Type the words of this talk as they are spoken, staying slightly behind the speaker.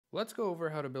Let's go over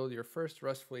how to build your first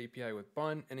RESTful API with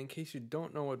Bun, and in case you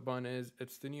don't know what Bun is,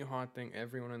 it's the new hot thing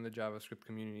everyone in the JavaScript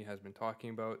community has been talking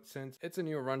about since it's a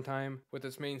new runtime, with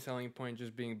its main selling point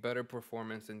just being better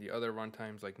performance than the other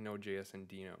runtimes like Node.js and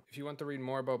Deno. If you want to read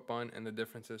more about Bun and the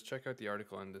differences, check out the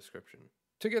article in the description.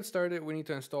 To get started, we need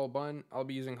to install Bun. I'll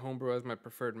be using Homebrew as my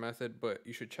preferred method, but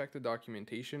you should check the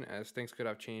documentation as things could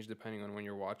have changed depending on when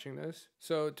you're watching this.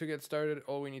 So to get started,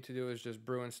 all we need to do is just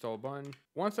brew install Bun.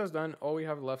 Once that's done, all we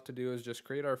have left to do is just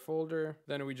create our folder.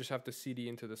 Then we just have to cd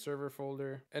into the server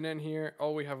folder. And then here,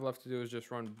 all we have left to do is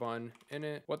just run Bun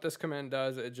init. What this command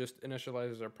does, it just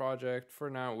initializes our project.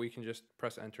 For now, we can just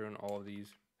press enter on all of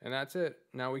these. And that's it.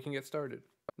 Now we can get started.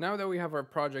 Now that we have our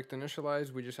project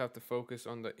initialized, we just have to focus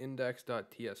on the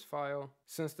index.ts file,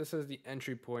 since this is the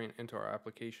entry point into our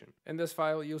application. In this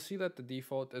file, you'll see that the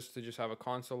default is to just have a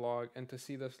console log, and to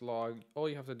see this log, all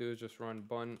you have to do is just run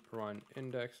bun run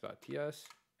index.ts,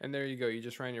 and there you go, you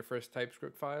just ran your first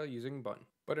TypeScript file using bun.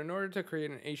 But in order to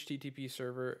create an HTTP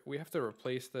server, we have to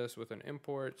replace this with an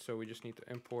import, so we just need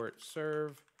to import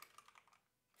serve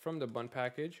from the bun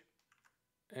package,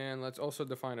 and let's also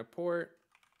define a port.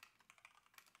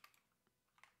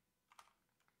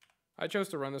 I chose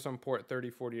to run this on port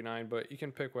 3049, but you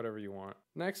can pick whatever you want.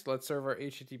 Next, let's serve our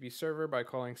HTTP server by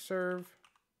calling serve.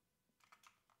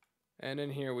 And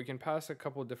in here, we can pass a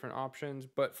couple different options,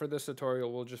 but for this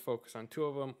tutorial, we'll just focus on two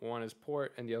of them. One is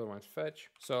port and the other one's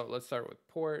fetch. So let's start with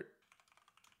port.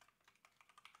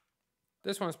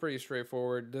 This one's pretty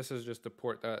straightforward. This is just the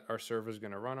port that our server is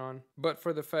going to run on. But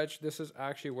for the fetch, this is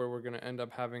actually where we're going to end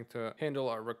up having to handle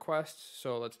our requests.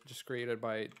 So let's just create it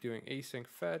by doing async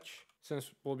fetch.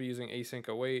 Since we'll be using async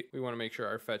await, we want to make sure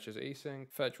our fetch is async.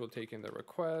 Fetch will take in the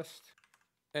request.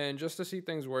 And just to see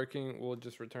things working, we'll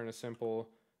just return a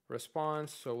simple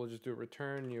response. So we'll just do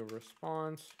return new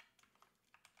response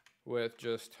with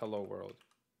just hello world.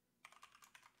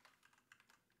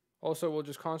 Also, we'll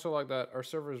just console log that our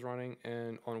server is running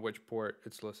and on which port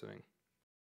it's listening.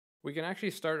 We can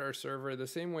actually start our server the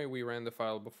same way we ran the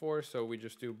file before. So we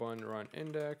just do bun run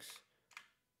index,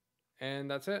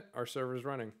 and that's it. Our server is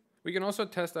running. We can also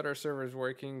test that our server is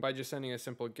working by just sending a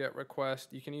simple GET request.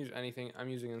 You can use anything. I'm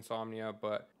using Insomnia,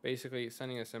 but basically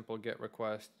sending a simple GET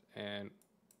request and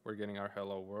we're getting our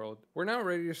hello world. We're now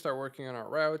ready to start working on our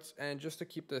routes, and just to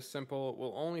keep this simple,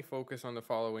 we'll only focus on the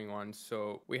following ones.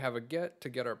 So we have a GET to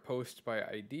get our posts by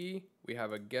ID. We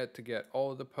have a GET to get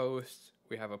all of the posts.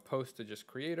 We have a post to just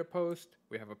create a post.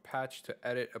 We have a patch to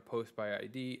edit a post by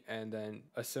ID, and then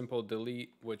a simple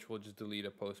delete, which will just delete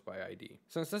a post by ID.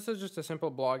 Since this is just a simple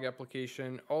blog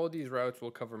application, all of these routes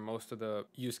will cover most of the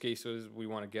use cases we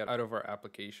want to get out of our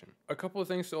application. A couple of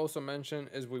things to also mention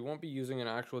is we won't be using an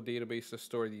actual database to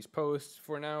store these posts.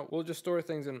 For now, we'll just store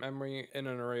things in memory in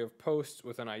an array of posts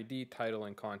with an ID, title,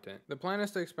 and content. The plan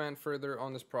is to expand further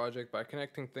on this project by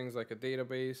connecting things like a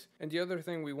database, and the other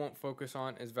thing we won't focus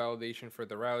on is validation for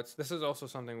the routes. This is also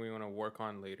something we want to work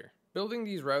on later. Building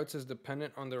these routes is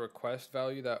dependent on the request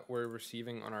value that we're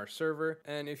receiving on our server,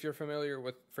 and if you're familiar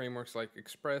with frameworks like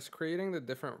Express, creating the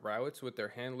different routes with their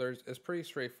handlers is pretty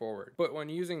straightforward. But when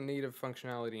using native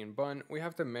functionality in Bun, we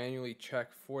have to manually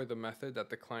check for the method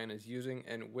that the client is using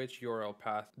and which URL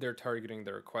path they're targeting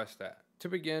the request at. To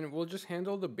begin, we'll just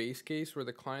handle the base case where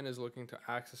the client is looking to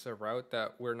access a route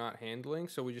that we're not handling,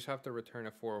 so we just have to return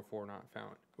a 404 not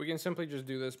found. We can simply just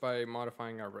do this by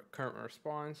modifying our current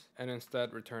response and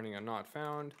instead returning a not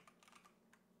found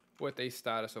with a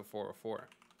status of 404.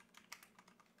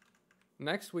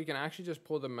 Next, we can actually just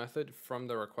pull the method from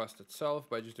the request itself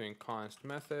by just doing const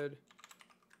method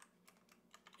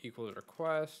equals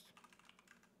request,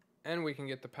 and we can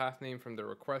get the path name from the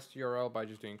request URL by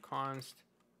just doing const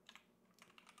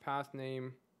path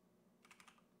name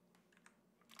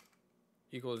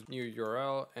equals new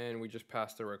URL, and we just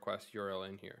pass the request URL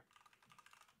in here.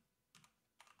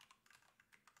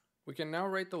 We can now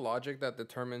write the logic that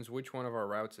determines which one of our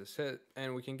routes is hit,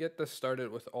 and we can get this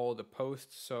started with all the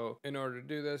posts. So in order to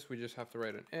do this, we just have to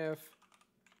write an if,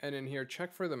 and in here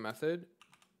check for the method.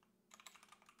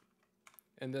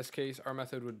 In this case, our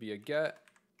method would be a get,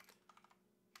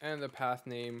 and the path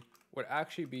name would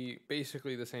actually be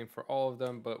basically the same for all of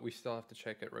them, but we still have to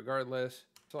check it regardless,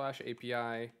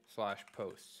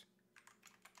 /API/posts.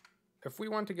 If we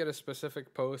want to get a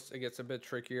specific post, it gets a bit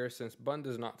trickier since Bun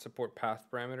does not support path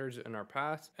parameters in our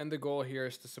paths, and the goal here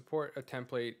is to support a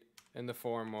template in the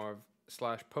form of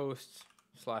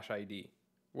 /posts/ID,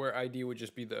 where ID would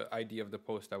just be the ID of the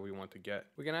post that we want to get.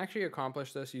 We can actually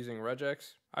accomplish this using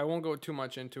regex. I won't go too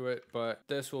much into it, but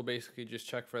this will basically just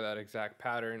check for that exact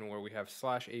pattern where we have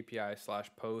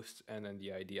 /API/posts and then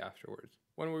the ID afterwards.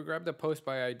 When we grab the post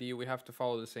by ID, we have to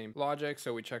follow the same logic.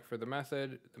 So we check for the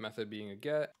method being a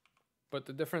get. But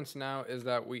the difference now is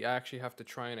that we actually have to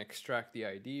try and extract the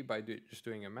ID by just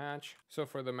doing a match. So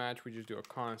for the match, we just do a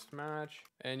const match,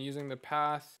 and using the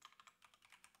path,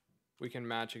 we can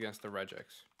match against the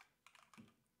regex.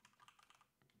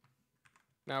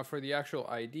 Now for the actual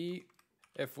ID,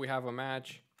 if we have a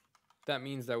match, that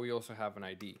means that we also have an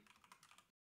ID.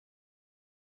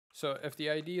 So if the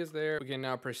ID is there, we can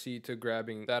now proceed to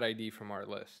grabbing that ID from our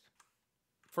list.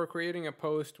 For creating a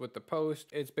post with the post,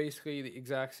 it's basically the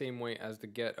exact same way as the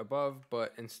get above,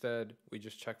 but instead we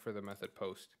just check for the method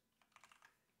post.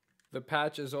 The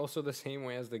patch is also the same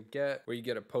way as the get, where you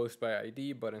get a post by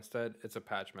ID, but instead it's a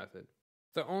patch method.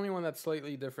 The only one that's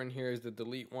slightly different here is the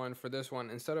delete one. For this one,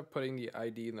 instead of putting the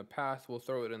ID in the path, we'll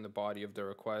throw it in the body of the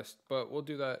request, but we'll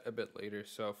do that a bit later.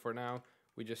 So for now,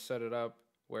 we just set it up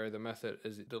where the method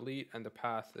is delete and the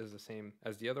path is the same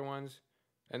as the other ones.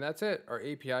 And that's it. Our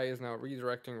API is now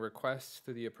redirecting requests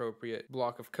to the appropriate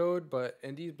block of code, but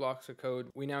in these blocks of code,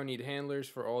 we now need handlers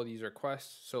for all these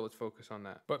requests, so let's focus on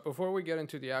that. But before we get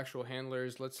into the actual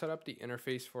handlers, let's set up the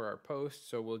interface for our post.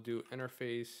 So we'll do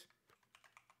interface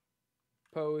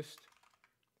post,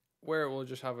 where we'll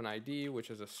just have an ID, which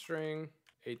is a string,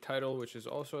 a title, which is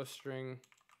also a string,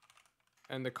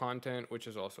 and the content, which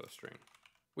is also a string.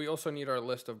 We also need our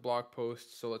list of blog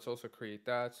posts, so let's also create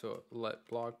that. So let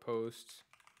blog posts,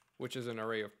 which is an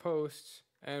array of posts,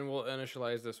 and we'll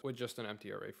initialize this with just an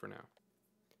empty array for now.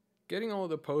 Getting all of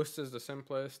the posts is the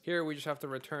simplest. Here we just have to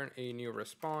return a new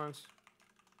response.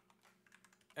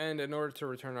 And in order to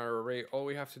return our array, all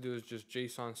we have to do is just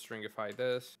JSON stringify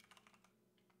this.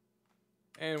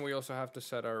 And we also have to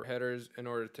set our headers in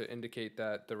order to indicate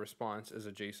that the response is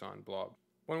a JSON blob.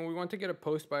 When we want to get a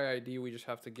post by ID, we just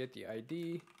have to get the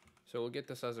ID. So we'll get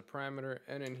this as a parameter,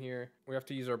 and in here, we have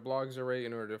to use our blogs array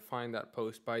in order to find that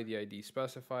post by the ID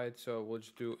specified. So we'll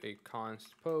just do a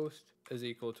const post is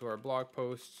equal to our blog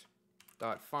posts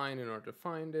dot find in order to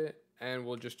find it. And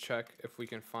we'll just check if we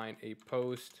can find a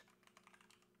post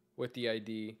with the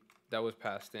ID that was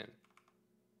passed in.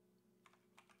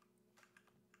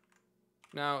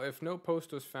 Now, if no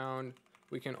post was found,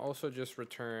 we can also just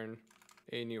return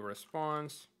a new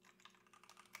response,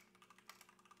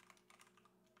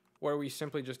 where we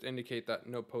simply just indicate that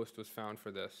no post was found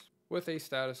for this with a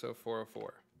status of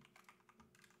 404.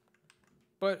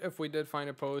 But if we did find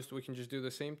a post, we can just do the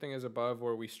same thing as above,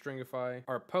 where we stringify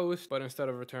our post, but instead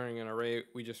of returning an array,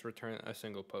 we just return a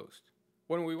single post.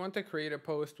 When we want to create a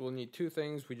post, we'll need two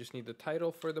things. We just need the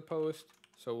title for the post.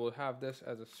 So we'll have this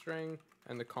as a string,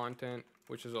 and the content,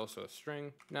 which is also a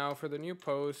string. Now for the new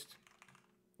post,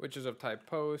 which is of type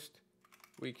post,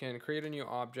 we can create a new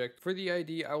object. For the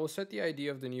ID, I will set the ID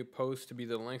of the new post to be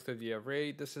the length of the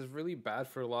array. This is really bad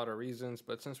for a lot of reasons,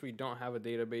 but since we don't have a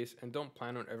database and don't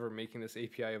plan on ever making this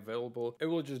API available, it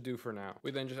will just do for now. We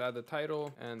then just add the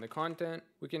title and the content.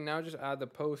 We can now just add the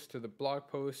post to the blog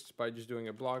posts by just doing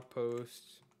a blog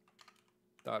posts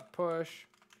dot push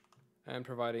and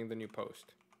providing the new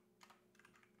post.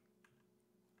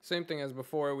 Same thing as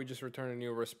before, we just return a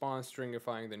new response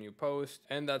stringifying the new post,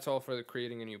 and that's all for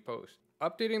creating a new post.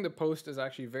 Updating the post is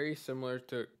actually very similar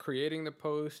to creating the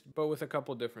post, but with a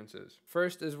couple differences.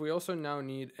 First is we also now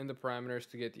need in the parameters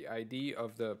to get the ID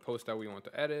of the post that we want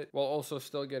to edit, while also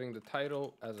still getting the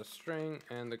title as a string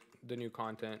and the new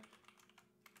content.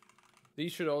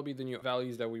 These should all be the new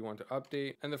values that we want to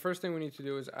update. And the first thing we need to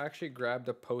do is actually grab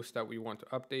the post that we want to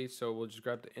update. So we'll just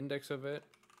grab the index of it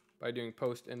by doing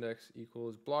post index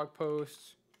equals blog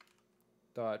posts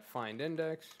dot find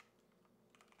index,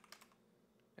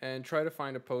 and try to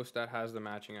find a post that has the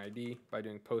matching ID by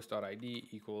doing post.id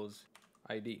equals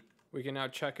ID. We can now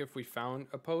check if we found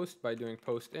a post by doing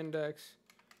post index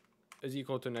is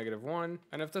equal to -1.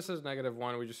 And if this is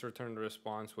 -1, we just return the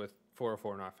response with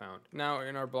 404 not found. Now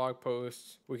in our blog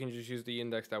posts, we can just use the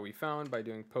index that we found by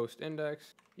doing post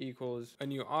index equals a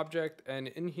new object. And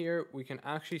in here, we can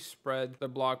actually spread the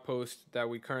blog post that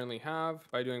we currently have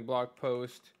by doing blog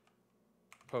post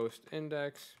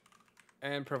index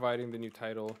and providing the new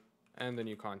title and the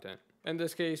new content. In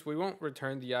this case, we won't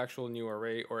return the actual new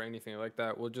array or anything like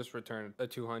that. We'll just return a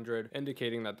 200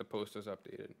 indicating that the post is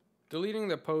updated. Deleting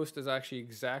the post is actually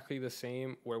exactly the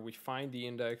same, where we find the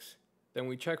index, then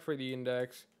we check for the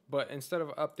index, but instead of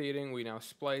updating, we now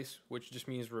splice, which just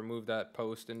means remove that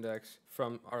post index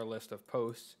from our list of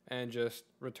posts and just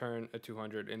return a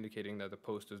 200 indicating that the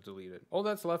post is deleted. All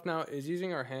that's left now is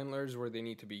using our handlers where they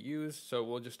need to be used. So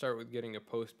we'll just start with getting a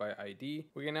post by ID.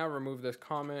 We can now remove this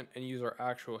comment and use our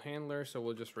actual handler. So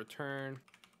we'll just return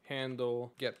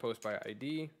handle get post by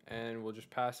ID, and we'll just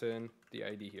pass in the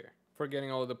ID here. For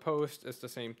getting all of the posts, it's the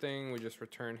same thing. We just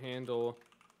return handle,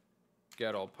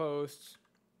 get all posts.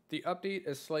 The update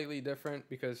is slightly different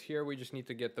because here we just need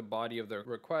to get the body of the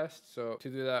request. So to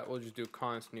do that, we'll just do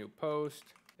const new post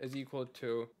is equal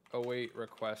to await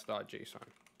request.json.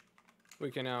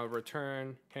 We can now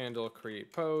return handle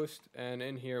create post, and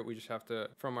in here we just have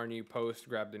to, from our new post,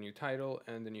 grab the new title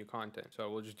and the new content. So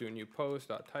we'll just do new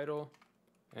post.title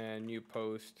and new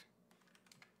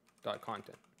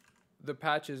post.content. The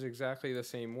patch is exactly the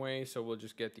same way, so we'll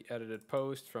just get the edited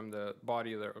post from the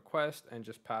body of the request and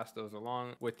just pass those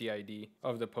along with the ID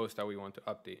of the post that we want to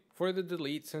update. For the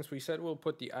delete, since we said we'll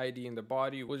put the ID in the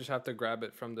body, we'll just have to grab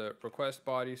it from the request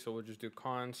body, so we'll just do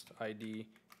const ID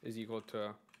is equal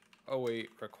to await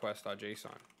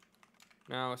request.json.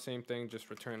 Now, same thing,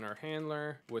 just return our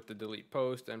handler with the delete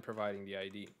post and providing the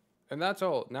ID. And that's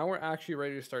all. Now we're actually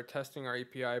ready to start testing our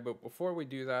API, but before we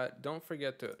do that, don't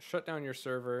forget to shut down your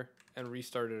server and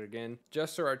restart it again,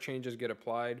 just so our changes get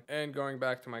applied. And going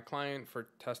back to my client for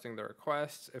testing the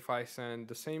requests, if I send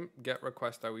the same GET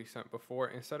request that we sent before,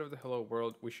 instead of the hello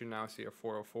world, we should now see a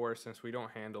 404 since we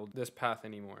don't handle this path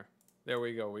anymore. There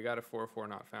we go, we got a 404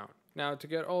 not found. Now to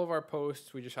get all of our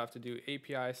posts, we just have to do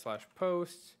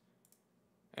API/posts.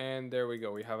 And there we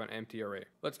go, we have an empty array.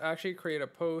 Let's actually create a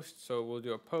post. So we'll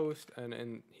do a post, and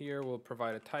in here we'll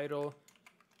provide a title.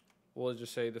 We'll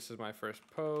just say this is my first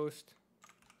post.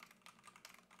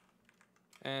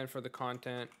 And for the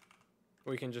content,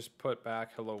 we can just put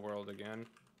back hello world again.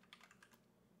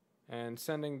 And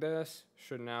sending this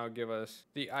should now give us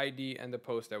the ID and the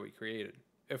post that we created.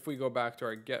 If we go back to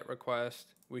our GET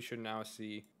request, we should now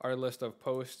see our list of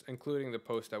posts, including the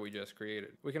post that we just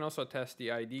created. We can also test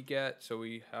the ID get, so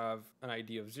we have an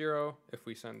ID of 0. If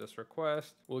we send this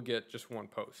request, we'll get just one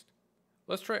post.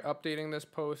 Let's try updating this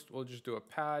post. We'll just do a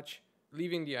patch,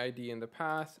 leaving the ID in the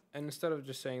path, and instead of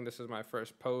just saying this is my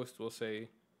first post, we'll say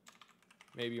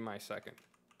maybe my second.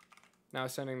 Now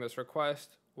sending this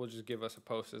request will just give us a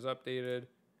post is updated,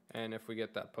 and if we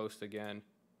get that post again,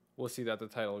 we'll see that the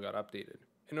title got updated.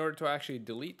 In order to actually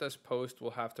delete this post,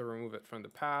 we'll have to remove it from the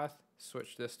path,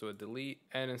 switch this to a delete,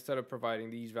 and instead of providing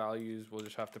these values, we'll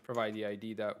just have to provide the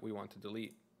ID that we want to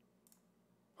delete.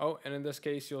 Oh, and in this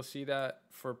case, you'll see that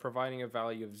for providing a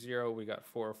value of 0, we got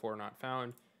 404 not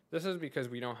found. This is because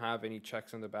we don't have any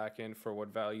checks on the back end for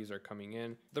what values are coming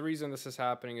in. The reason this is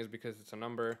happening is because it's a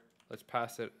number. Let's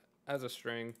pass it as a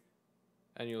string,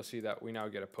 and you'll see that we now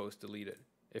get a post deleted.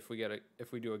 If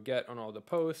we do a get on all the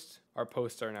posts, our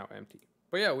posts are now empty.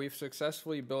 But yeah, we've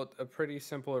successfully built a pretty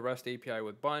simple REST API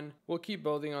with Bun. We'll keep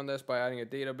building on this by adding a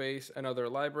database and other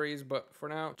libraries, but for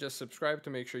now, just subscribe to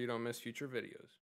make sure you don't miss future videos.